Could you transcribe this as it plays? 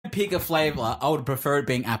pick a flavour, I would prefer it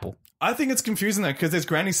being apple. I think it's confusing though because there's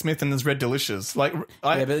Granny Smith and there's Red Delicious. Like, when but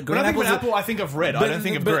I green think of apples an are- apple, I think of red. I don't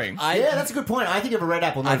think of green. Yeah, that's a good point. I think of a red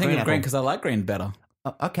apple, not I a think green of apple. green because I like green better.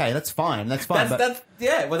 Okay, that's fine. That's fine.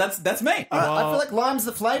 That's me. I feel like lime's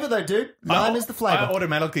the flavour, though, dude. Lime is the flavour. I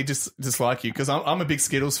automatically dislike you because I'm a big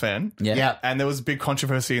Skittles fan. Yeah. And there was big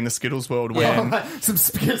controversy in the Skittles world when Some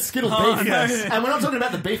Skittle beef. yes. And we're not talking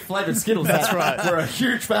about the beef flavoured Skittles. That's right. We're a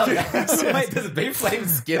huge failure. Wait, there's a beef flavoured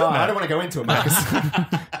Skittle? I don't want to go into it, Marcus.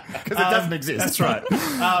 Because it doesn't exist. That's right.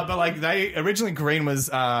 But like they originally green was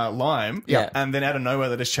lime. Yeah. And then out of nowhere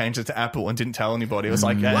they just changed it to apple and didn't tell anybody. It was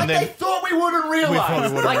like, Like and then, they thought we wouldn't realise. probably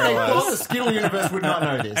wouldn't Like they realise. thought the Skittle universe would not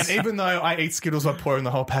know this. and even though I eat Skittles by pouring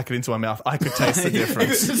the whole packet into my mouth, I could taste the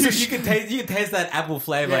difference. you can taste that apple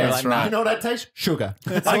flavour. Yeah, You're that's like, right. nah. You know what I taste? Sugar.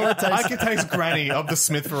 That's all I taste. I could taste Granny of the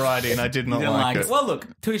Smith variety, and I did not You don't like like it. Well, look,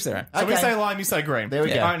 to each their own. So we Okay. say lime, you say green. There we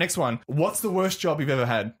go. All right, next one. What's the worst job you've ever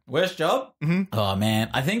had? Worst job? Mm-hmm. Oh man,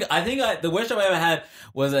 I think the worst job I ever had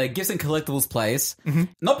was a gifts and collectibles place. Mm-hmm.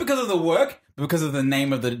 Not because of the work, but because of the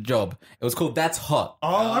name of the job. It was called That's Hot. Oh,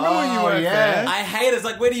 I remember when you worked yeah. there. I hate it. It's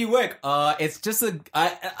like, where do you work? It's just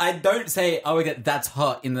I don't say I work at That's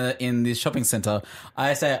Hot in the shopping center.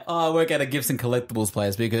 I say I work at a gifts and collectibles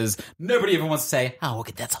place because nobody even wants to say, oh, work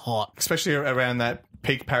at That's Hot. Especially around that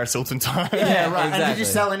peak Paris Hilton time. Yeah, right. And did exactly. you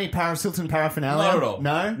sell any Paris Hilton paraphernalia? Not at all.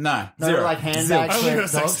 No? No. No, Zero. like handbags Only for a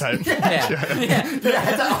sex dogs? tape. Yeah. You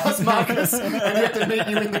had to ask Marcus, and you had to meet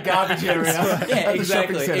you in the garbage area. Yeah, at the exactly,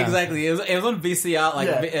 shopping centre. exactly. It was on VCR, like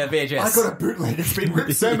Yeah. VHS. I got a bootleg. It's been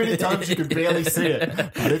ripped so many times you can barely see it,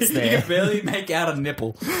 but it's You there. can barely make out a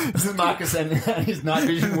nipple. This is Marcus and his night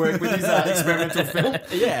vision work with his experimental film.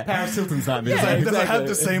 Yeah. Paris Hilton's night vision. Yeah. Does it have Exactly.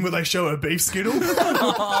 the scene where they show a beef skittle?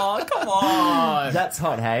 Oh, come on. That's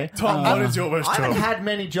hot, hey? Tom, what is your worst I haven't job? had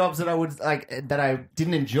many jobs that I would like that I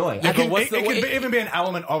didn't enjoy. Yeah, I but what's It the could even be an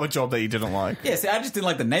element of a job that you didn't like. Yeah, see, I just didn't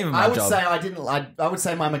like the name of my I would job. say I didn't. I would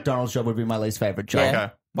say my McDonald's job would be my least favorite job. Yeah.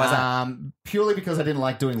 Okay. Why's that? Purely because I didn't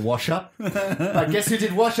like doing wash up. But guess who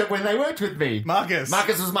did wash up when they worked with me? Marcus.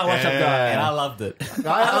 Marcus was my wash up Yeah. guy. And I loved it.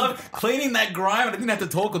 I- I loved cleaning that grime. I didn't have to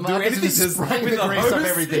talk or do Marcus anything. was just spraying with the grease hose. up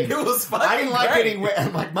everything. It was fucking I didn't like great. getting wet.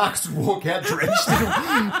 And like Marcus would walk out drenched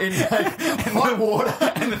in like, hot water.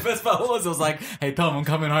 And the first part was, I was like, hey, Tom, I'm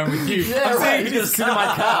coming home with you. Yeah, I'm right. seeing You just sit in my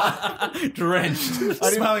car. drenched.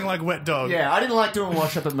 Smelling like wet dog. Yeah, I didn't like doing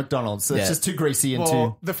wash up at McDonald's. So Yeah. It's just too greasy and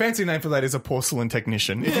Well, too. the fancy name for that is a porcelain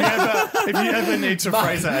technician. If you ever need to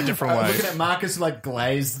phrase that a different way. Looking at Marcus like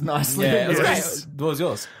glazed nicely. Yeah, it was Yes. great. What was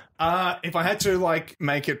yours? If I had to like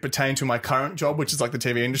make it pertain to my current job, which is like the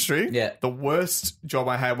TV industry, Yeah. the worst job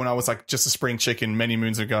I had when I was like just a spring chicken many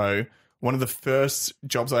moons ago, one of the first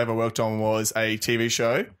jobs I ever worked on was a TV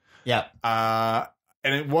show. Yeah.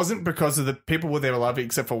 And it wasn't because of the people were there lovely,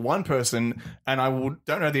 except for one person, and I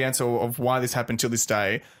don't know the answer of why this happened till this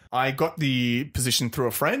day. I got the position through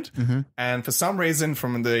a friend, and for some reason,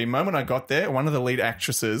 from the moment I got there, one of the lead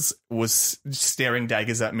actresses was staring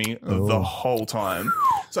daggers at me the whole time.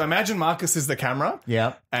 So imagine Marcus is the camera,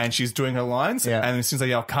 Yeah. and she's doing her lines, Yeah. and as soon as I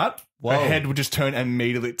yell cut, Whoa. her head would just turn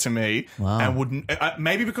immediately to me, and wouldn't.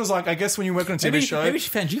 Maybe because like I guess when you work on a TV show, Maybe she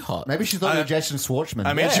found you hot. Maybe she thought you were Jason Schwartzman.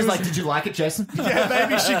 I mean, she she was was- like, "Did you like it, Jason?" yeah,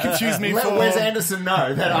 maybe she confused me Let for. Wes Anderson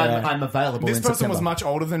know that I'm available. This in person September. was much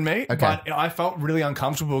older than me, but I felt really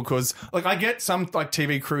uncomfortable because, like, I get some like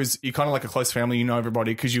TV crews. You kind of like a close family. You know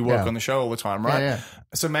everybody because you work Yeah. on the show all the time, right? Yeah.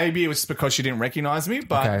 So maybe it was because she didn't recognize me,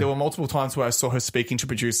 but Okay. there were multiple times where I saw her speaking to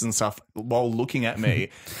producers and stuff while looking at me,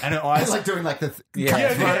 and her I eyes was like doing like the yeah,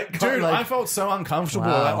 cut, dude, like- I felt so uncomfortable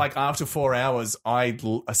Wow. that like after 4 hours, I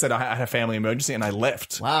said I had a family emergency and I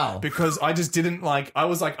left. Wow. Because I just didn't like. I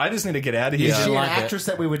was like, I just need to get out of here. Is she an like it. actress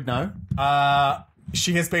that we would know?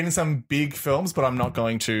 She has been in some big films, but I'm not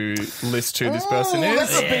going to list who this person Oh, is.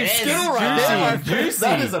 that's a beef Yes, skittle right juicy, there. juicy.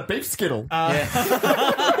 That is a beef skittle.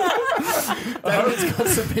 David's got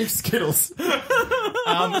some beef skittles.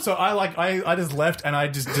 So I just left and I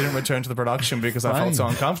just didn't return to the production because I felt so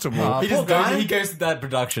uncomfortable. He Poor just guy. he goes to that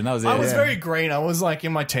production. That was it. I was very green. I was like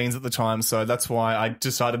in my teens at the time, so that's why I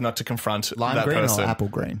decided not to confront Lime that green person. or apple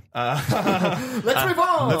green? Let's move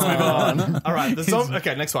on. Let's move on. All right.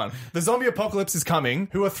 Okay, next one. The zombie apocalypse is coming.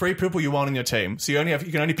 Who are 3 people you want on your team? So you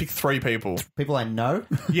can only pick 3 people. People I know.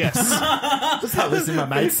 Yes. That's how listen, my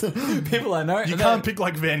mates. people I know. You can't pick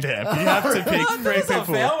like Van Damme. You have to pick 3 That's not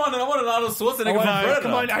people. fair. I want Arnold Schwarzenegger Oh, from no, Predator.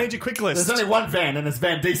 come on, I need your quick list. There's only one Van, and it's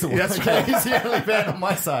Van Diesel. That's okay? right. He's the only Van on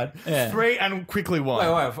my side. Yeah. 3 and quickly one.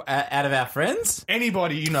 Wait, out of our friends?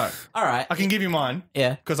 Anybody you know. All right. I can give you mine.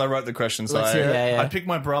 Yeah. Because I wrote the question. So Let's hear it. Yeah. I picked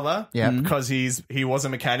my brother Yeah. because he was a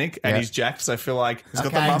mechanic and Yeah. he's jacked. So I feel like he's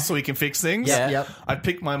got the Okay. muscle, he can fix things. Yeah. Yep. I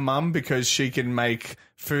picked my mum because she can make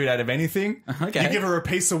food out of anything. Okay. You give her a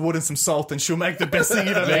piece of wood and some salt, and she'll make the best thing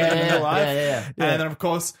you've ever eaten in your life. Yeah. And then, of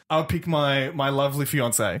course, I'll pick my lovely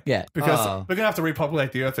fiance. Yeah. Because Oh. we're going to have to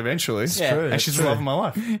repopulate the earth eventually. Yeah. true. And she's the love of my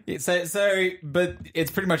life. But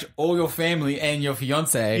it's pretty much all your family and your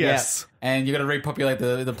fiance. Yes. And you got to repopulate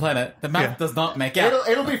the planet. The map does not make out.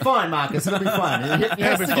 It'll be fine, Marcus. It'll be fine. He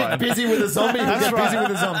has be to fine. get busy with a zombie. He'll get busy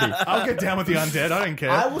with a zombie. I'll get down with the undead. I don't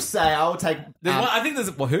care. I will say I will take I think there's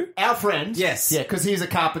who? our friend. Yes. Yeah, because he's a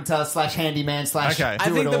carpenter / handyman / Okay. I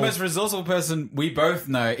think the most resourceful person we both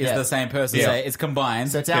know is Yeah. the same person. Yeah. So it's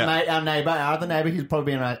combined. So it's our Yeah. mate, our neighbour, our other neighbour. He's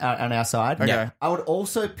probably on our side. Okay. Yeah. I would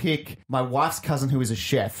also pick my wife's cousin, who is a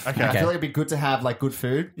chef. Okay. I Okay. feel like it'd be good to have like good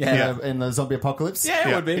food. Yeah. In the zombie apocalypse. yeah, it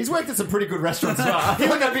Yeah. would be. He's worked at some pretty good restaurants as well. I feel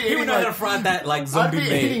like I'd be he eating would know how to like, fry that like I'd zombie be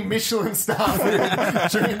meat. eating Michelin star food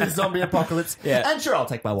during the zombie apocalypse. Yeah. And sure, I'll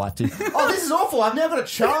take my wife too. Oh, this is awful. I've now got a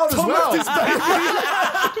child as Tom well. left his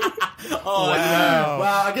Oh, Wow.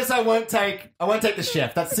 Well, I guess I won't take the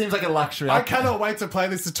chef. That seems like a luxury. I cannot wait to play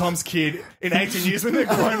this to Tom's kid in 18 years when they're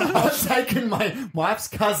grown up. I've taken my wife's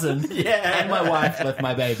cousin and my wife left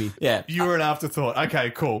my baby. yeah. You were an afterthought.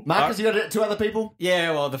 Okay, cool. Marcus, you got two other people?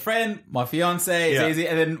 Yeah, well, the friend, my fiance is Yeah. easy,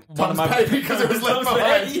 and then one Tom's of my baby, 'cause it was left Tom's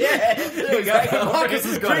behind. baby. Yeah, there we go. Marcus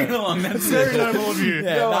has got bring it. along. That's Very it. noble of you.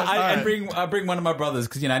 Yeah, Go no, on. I Alright. bring one of my brothers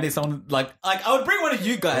because I need someone like I would bring one of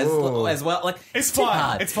you guys as well. Like It's too fine.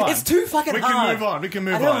 hard. It's fine. It's too fucking We can hard. move on. We can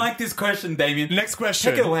move I don't on. like this question, Damien. Next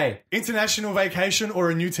question. Take it away. International vacation or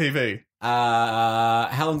a new TV? How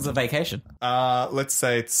long's the vacation? Let's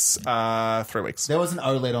say it's 3 weeks. There was an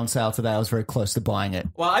OLED on sale today. I was very close to buying it.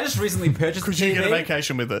 Well, I just recently purchased Could the you TV. get a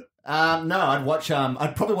vacation with it? No, I'd watch.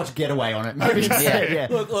 I'd probably watch Getaway on it. Maybe. Okay. Yeah.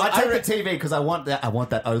 Look, I'd take I the TV because I want that. I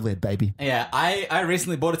want that OLED, baby. Yeah, I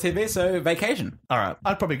recently bought a TV, so vacation. All right.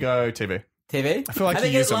 I'd probably go TV. TV. I feel like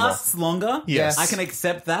think you use it it more. lasts longer. Yes. I can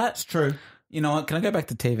accept that. It's true. You know what? Can I go back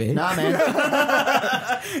to TV? Nah, man.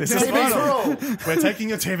 This is TV's final. for all. We're taking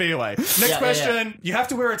your TV away. Next yeah, question. You have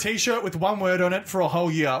to wear a t-shirt with one word on it for a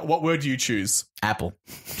whole year. What word do you choose? Apple.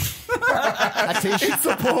 A t-shirt.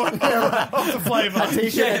 Support of the flavour. A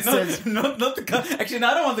t-shirt that says. not the actually, no,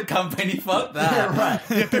 I don't want the company. Fuck that. Yeah, right.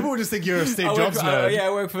 Yeah, people will just think you're a Steve I work Jobs for, nerd.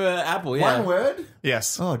 I work for Apple. Yeah. One word.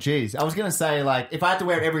 Yes. Oh, geez. I was gonna say like if I had to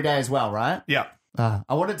wear it every day as well, right? Yeah. I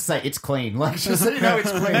wanted to say it's clean. Like just so you know,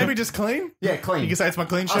 it's clean. Maybe just clean? Yeah, clean. You can say it's my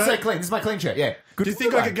clean shirt? I'll say clean. This is my clean shirt. Yeah. Do you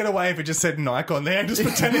think I could get away if it just said Nike on there and just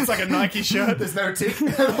pretend it's like a Nike shirt? There's no tick.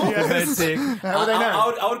 Yes. How would they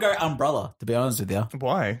know? I would go umbrella. To be honest with you,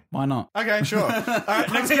 Why? why not? Okay, sure. All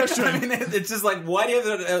right, next question. I mean, it's just like, why do you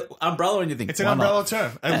have an umbrella when you think It's an why not? umbrella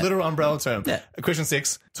term, a literal umbrella term. Yeah. Question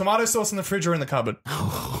 6. Tomato sauce in the fridge or in the cupboard?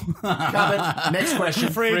 Cupboard. Next question.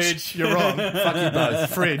 Fridge. You're wrong. Fuck you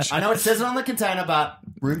both. Fridge. I know it says it on the container, but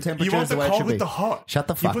room temperature You want is the the way it cold should with be. the hot. Shut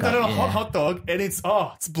the fuck You put up. that on a Yeah. hot dog and it's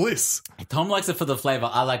bliss. Tom likes it for the flavor.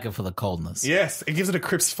 I like it for the coldness. Yes, it gives it a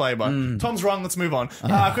crisp flavour. Tom's wrong, let's move on.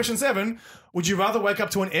 Question 7. Would you rather wake up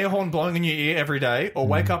to an air horn blowing in your ear every day or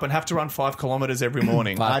wake up and have to run 5 kilometres every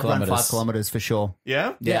morning? I'd run 5 kilometers. kilometers for sure.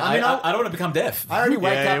 Yeah? Yeah, I mean, I don't want to become deaf. I already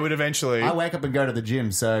wake Yeah, up. it would eventually. I wake up and go to the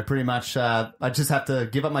gym, so pretty much I just have to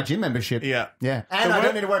give up my gym membership. Yeah. Yeah. And The I wor-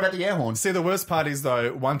 don't need to worry about the air horns. See, the worst part is,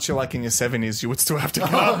 though, once you're like in your 70s, you would still have to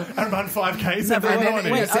get up and run 5Ks every And then-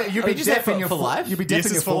 morning. wait, so you'd are be you deaf deaf in your for life? You'd be deaf Yes,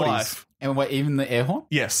 in your it's for 40s. life. And what, even the air horn?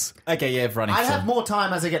 Yes. Okay, yeah, running. I have more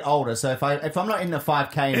time as I get older, so if I'm not in the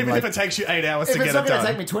 5K, Even like, if it takes you 8 hours if to it's get not it going to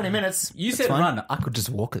done. take me 20 minutes, You it's said fine. run. I could just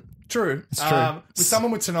walk it. True. It's true. With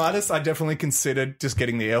someone with tinnitus, I definitely considered just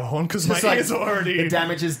getting the air horn because my Just like ears are already... the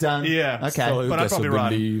damage is done. Yeah. Okay. So- But I'd probably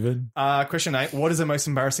run. run. Question 8. What is the most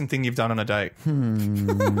embarrassing thing you've done on a date? Can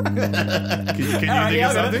you think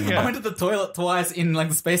of something? I went to the toilet twice in like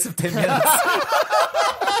the space of 10 minutes.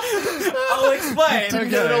 I'll explain. Didn't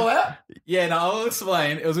get it all out? Yeah, no, I'll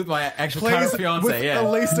explain. It was with my actual Please, current with fiance. Yeah, the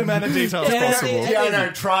least amount of details Yeah, possible. yeah, Yeah, I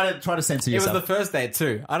know. Try to censor it was yourself. the first date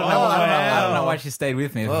too. I don't Oh, know. I don't wow. know why she stayed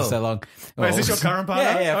with me for so long. Wait, is this your current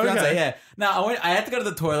partner? Yeah, fiance. Okay. Yeah. No, I had to go to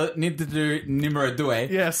the toilet. Needed to do numero due.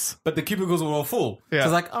 Yes. But the cubicles were all full. Yeah. So I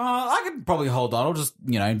was like, oh, I could probably hold on. I'll just,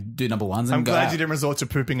 do number ones and I'm go glad out. you didn't resort to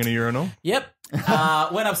pooping in a urinal. Yep.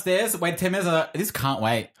 Went upstairs, waited 10 minutes. I was like, this can't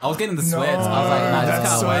wait. I was getting the sweats. I was like, no, that's this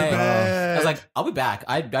can't so wait. bad. I was like, I'll be back.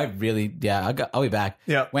 I'll be back.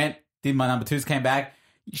 Yeah. Went, did my number twos, came back.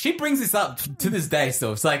 She brings this up to this day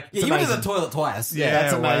still. It's like, yeah, you went to the amazing. toilet twice. Yeah.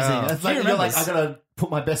 That's amazing. wow. It's like She you're like, remembers. I gotta put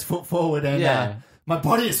my best foot forward, and Yeah. my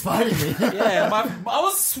body is fighting me. Yeah, I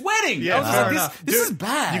was sweating. Yeah, I was just fair like, enough. this Dude, is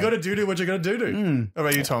bad. You got to do what you got to do. How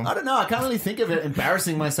about you, Tom? I don't know. I can't really think of it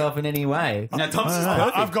embarrassing myself in any way. No, Tom's just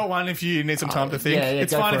perfect. I've got one if you need some time to think. yeah,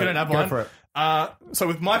 It's go fine for if you it. don't have Go one. for it. So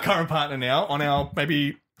with my current partner now, on our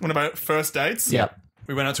maybe one of our first dates, Yep.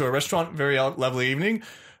 We went out to a restaurant, very lovely evening.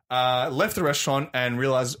 Left the restaurant and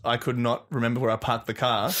realized I could not remember where I parked the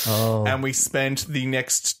car. Oh. And we spent the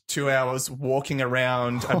next 2 hours walking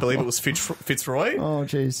around, I believe it was Fitzroy, Oh,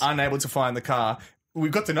 jeez. unable to find the car. We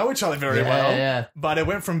got to know each other very well, yeah. but it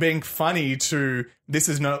went from being funny to this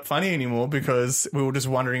is not funny anymore because we were just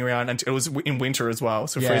wandering around, and it was in winter as well,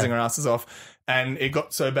 so freezing our asses off. And it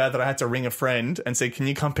got so bad that I had to ring a friend and say, "Can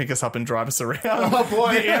you come pick us up and drive us around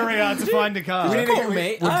the area to find a car?" Call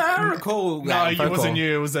me. I recall. No, it wasn't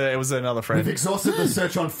you. It was another friend. We've exhausted the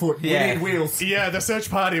search on foot. Yeah. We need wheels. Yeah, the search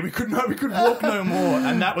party. We could walk no more,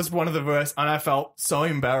 and that was one of the worst. And I felt so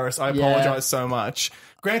embarrassed. I apologized so much.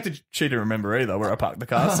 Granted, she didn't remember either where I parked the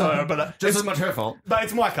car. So, but Just as much her fault. But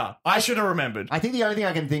it's my car. I should have remembered. I think the only thing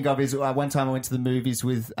I can think of is one time I went to the movies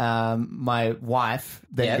with my wife,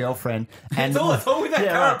 then girlfriend, and It's all with that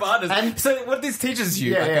car partners. And so what this teaches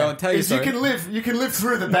you, I'll tell you, is you can live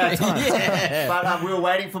through the bad times. But we were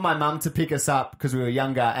waiting for my mum to pick us up because we were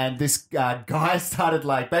younger, and this guy started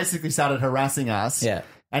harassing us. Yeah.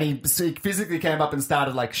 And he physically came up and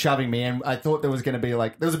started shoving me, and I thought there was going to be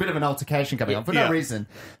there was a bit of an altercation coming on for no reason.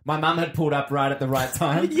 My mum had pulled up right at the right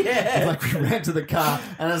time. And, we ran to the car,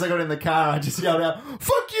 and as I got in the car, I just yelled out,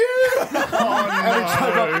 "Fuck you!" And we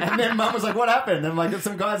drove up, and then Mum was like, "What happened?" And I'm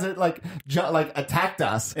some guys that attacked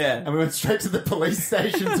us. And we went straight to the police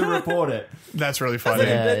station to report it. That's really funny.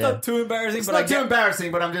 That's not too embarrassing. It's not too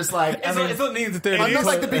embarrassing, but I'm just it's not needed to 30. I'm not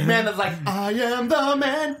like the big man that's like, "I am the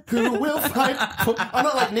man who will fight." I'm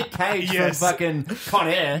not like Nick Cage from fucking Con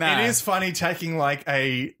Air. It is funny taking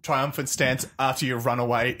a triumphant stance after you run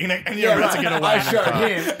away and you're about to get away. I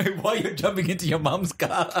showed him. While you're jumping into your mum's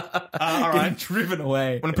car. All right. Getting driven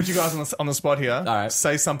away. I'm going to put you guys on the spot here. All right.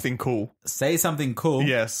 Say something cool. Say something cool.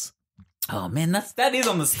 Yes. Oh man, that is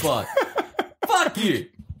on the spot. Fuck you.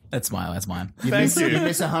 That's mine. Thank you. You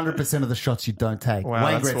miss 100% of the shots you don't take. Wow,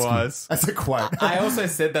 Wayne that's Gretzky. wise. That's a quote. I also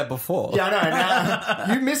said that before. Yeah, I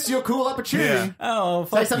know. You missed your cool opportunity. Yeah. Oh, Say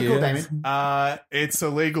fuck something you. cool, Damien. It's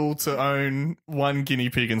illegal to own one guinea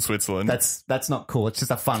pig in Switzerland. That's not cool. It's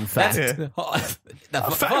just a fun fact.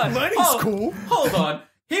 Learning's cool. Hold on.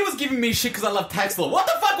 He was giving me shit because I love tax law. What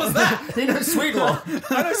the fuck was that? You know, sweet law.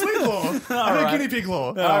 I know sweet law. I know guinea pig law.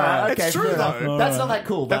 All right, okay, It's true, fair though. That's not that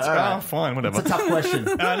cool. But That's all right. fine, whatever. It's a tough question.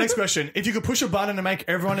 Next question. If you could push a button to make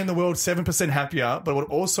everyone in the world 7% happier, but would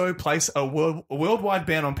also place a worldwide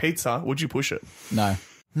ban on pizza, would you push it? No.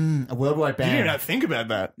 A worldwide ban. You didn't even have to think about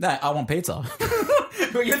that. No, I want pizza.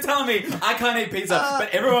 But you're telling me I can't eat pizza, but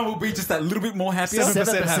everyone will be just that little bit more happier?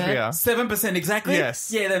 7% happier. 7% exactly?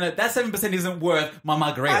 Yes. Yeah, then that 7% isn't worth my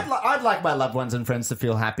margarita. I'd like my loved ones and friends to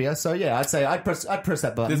feel happier. So yeah, I'd say I'd press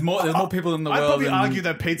that button. There's more people in the I'd world. probably than- argue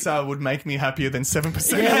that pizza would make me happier than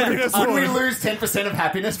 7% Yeah, happiness would we would. lose 10% of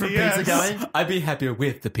happiness from Yes. pizza going? I'd be happier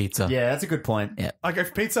with the pizza. Yeah, that's a good point. Yeah. Like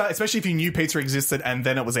if pizza, especially if you knew pizza existed and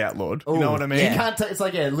then it was outlawed. You know what I mean? You can't. It's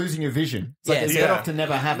like losing your vision. It's like Yeah, it's yeah. better off to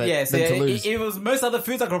never have it Yeah, than to lose. If it was most other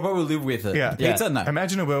foods, I could probably live with it. Yeah. Pizza, no.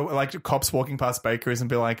 Imagine a world like cops walking past bakeries and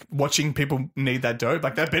be like watching people need that dough.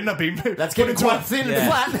 Like that better not be. That's getting quite thin and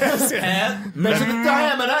flat. Yeah. Measure the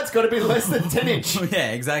diameter. It's got to be less than 10 inch.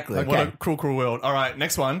 Yeah, exactly. What a cruel, cruel world. All right,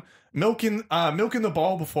 next one. Milk in the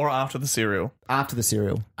bowl before or after the cereal? After the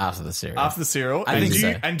cereal. After the cereal. After the cereal. I and think do so.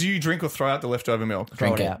 you and do you drink or throw out the leftover milk?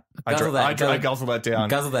 Drink Throw it it. out. I Guzzle guzzle that down.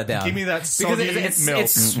 Guzzle that down. Give me that because soggy it's milk.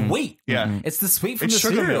 sweet. Yeah. It's the sweet from It's the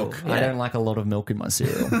sugar cereal. milk. Yeah. I don't like a lot of milk in my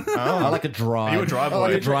cereal. I like a dry. Are you a dry I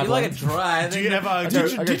like boy? a dry You like blend. it dry. Do you ever?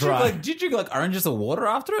 Did you dry. drink oranges or water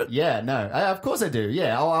after it? Yeah, no. Of course I do.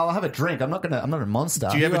 Yeah, I'll have a drink. I'm not a monster.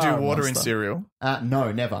 Do you ever You do are a water in monster. cereal?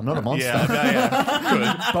 No, never. I'm not a monster.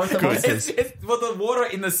 Yeah. Both are monsters. Well, the water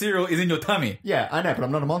in the cereal is in your tummy. Yeah, I know, but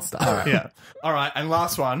I'm not a monster. All right. Good. Yeah. All right. And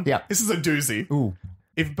last one. Yeah. This is a doozy. Ooh.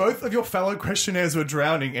 If both of your fellow questionnaires were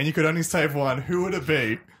drowning and you could only save one, who would it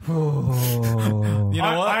be? You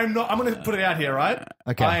know what? I'm going to put it out here, right?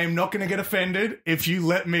 Okay. I am not going to get offended if you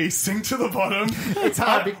let me sink to the bottom. It's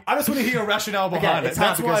hard. I just want to hear a rationale behind it. it's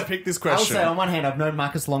hard That's why I because picked this I'll question. say on one hand, I've known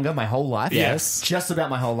Marcus longer my whole life. Yes. Just about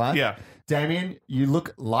my whole life. Yeah. Damien, you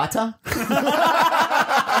look lighter.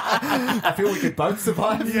 I feel we could both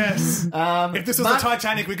survive. Yes. If this was Mark- the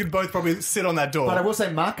Titanic, we could both probably sit on that door. But I will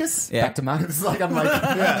say Marcus. Yeah. Back to Marcus. It's like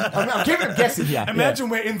I'm keeping him guessing here. Imagine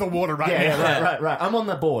we're in the water right Yeah, now. right. I'm on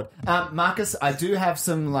the board. Marcus, I do have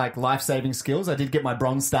some life-saving skills. I did get my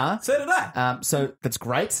bronze star. So did I. So that's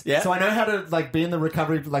great. Yeah. So I know how to be in the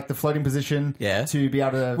recovery, the floating position. Yeah. To be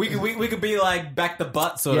able to. We could be like back to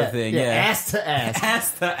butt sort of thing. Yeah. Yeah. Ass to ass.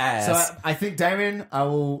 Ass to ass. So I think Damien, I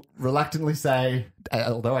will reluctantly say,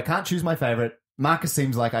 although I can't choose my favorite, Marcus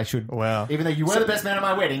seems like I should. Wow. Even though you were the best man at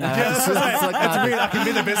my wedding. Yeah, that's weird. I can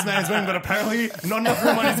be the best man at his wedding, but apparently not enough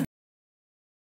room on his